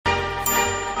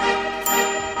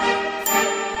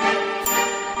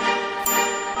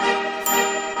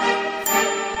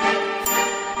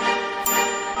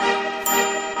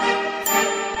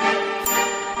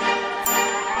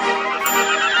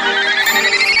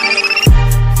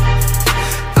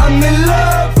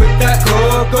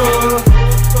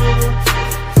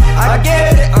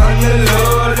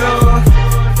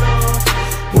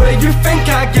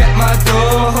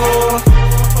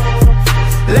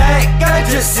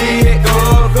just see it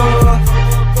go, go.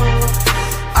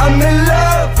 I'm in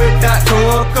love with that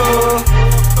Coco.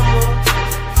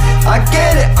 I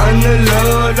get it on the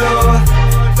low, low.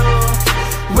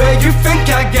 Where you think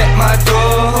I get my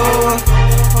dough?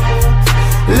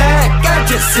 Like I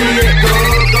just see it go,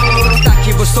 go.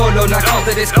 Stacky was solo, now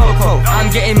after this Coco.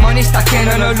 I'm getting money, stacking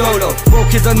on a Lolo.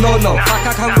 Broke is a no-no, like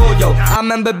I can go, yo. I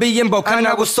remember being broke and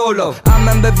I was solo. I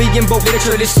remember being broke,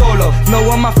 literally solo. No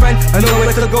one my friend, and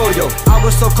nowhere to go, yo. I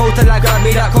was so cold till I grab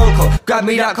me that Coco. Grab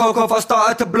me that Coco if I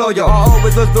started to blow, yo. I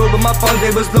always was real, but my funds,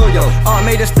 they was low, yo. Art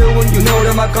made it still when you know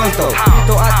that my guns though. You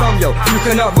thought I dumb, yo, you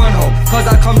cannot run home. Cause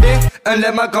I come there and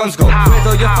let my guns go. Where's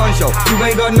all your funds, yo? You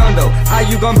ain't got none though. How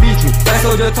you gon' beat me? That's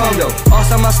all your tongue, yo.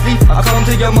 Ask on my sleep, I come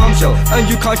to your mom show. And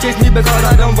you can't chase me because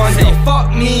I don't run, yo. Say fuck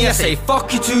me, I say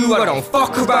fuck you too. I don't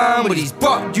fuck around with these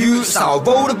butt youths. I'll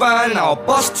roll the van, I'll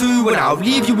bust too. And I'll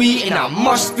leave you eating that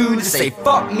mush food. Just say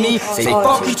fuck me, say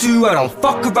fuck you too. I don't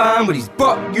fuck around with these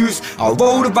butt youths. I'll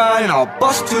roll the van and I'll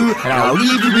bust too. And I'll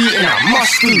leave you eating that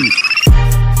mush food.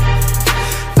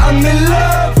 I'm in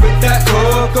love with that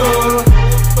Coco.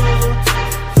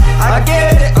 I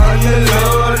get it on the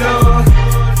low, low.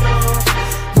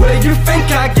 Where you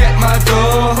think I get my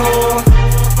dough?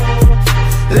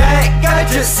 Like I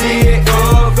just see it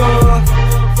go, go.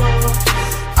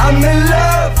 I'm in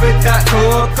love with that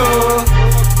Coco.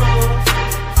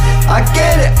 I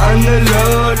get it on the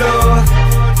low, low.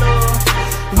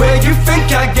 Where you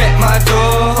think I get my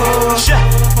dough?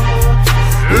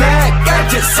 Like I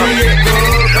just see it go,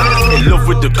 go. In love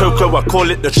with the Coco, I call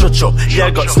it the chocho. Yeah,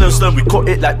 got snow, we caught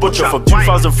it like butcher. From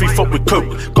 2003, fuck with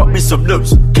Coke. Got me some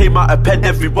notes, came out a pen,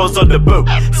 everyone's on the boat.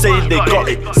 Saying they got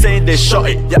it, saying they shot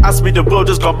it. You asked me, the world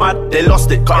just got mad, they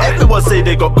lost it. Cause everyone say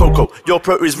they got Coco. Your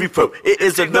pro is repro, it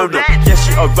is a no-no. Yes,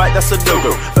 you are right, that's a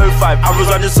no-go. 05, I was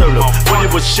running solo. When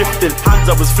it was shifting, hands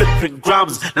I was flipping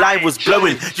grams. Line was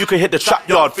blowing, you could hit the trap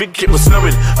yard, think it was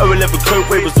snowing. 011 coat,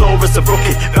 way was all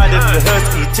reciprocal. Riding in the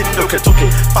hearse, eating no Kentucky.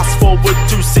 Fast forward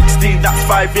to 16, that's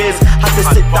 5 years. Had to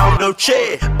sit down, no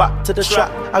chair. Back to the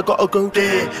trap, I gotta go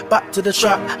there. Back to the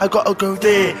trap, I gotta go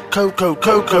there. Coco,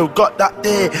 Coco, got that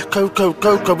there. Coco,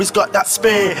 Coco, he's got that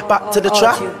spare. Back to the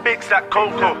trap, mix that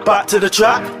Coco. Back to the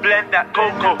trap, blend that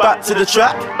Coco. Back to the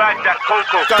trap, bang that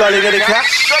Coco. Gotta get it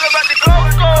cash. Tell about the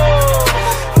Coco.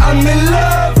 I'm in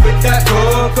love with that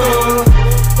Coco.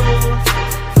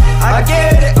 I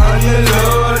get it on the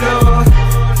low, low.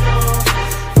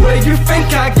 Where you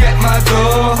think I get my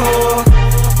dough?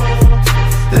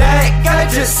 Like I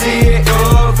just see it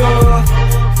go, go.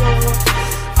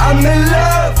 I'm in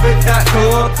love with that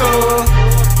Coco.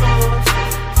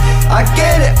 I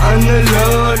get it on the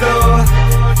low, low.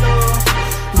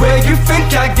 Where you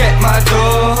think I get my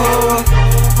dough?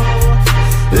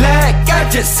 Like I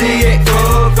just see it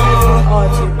go, go.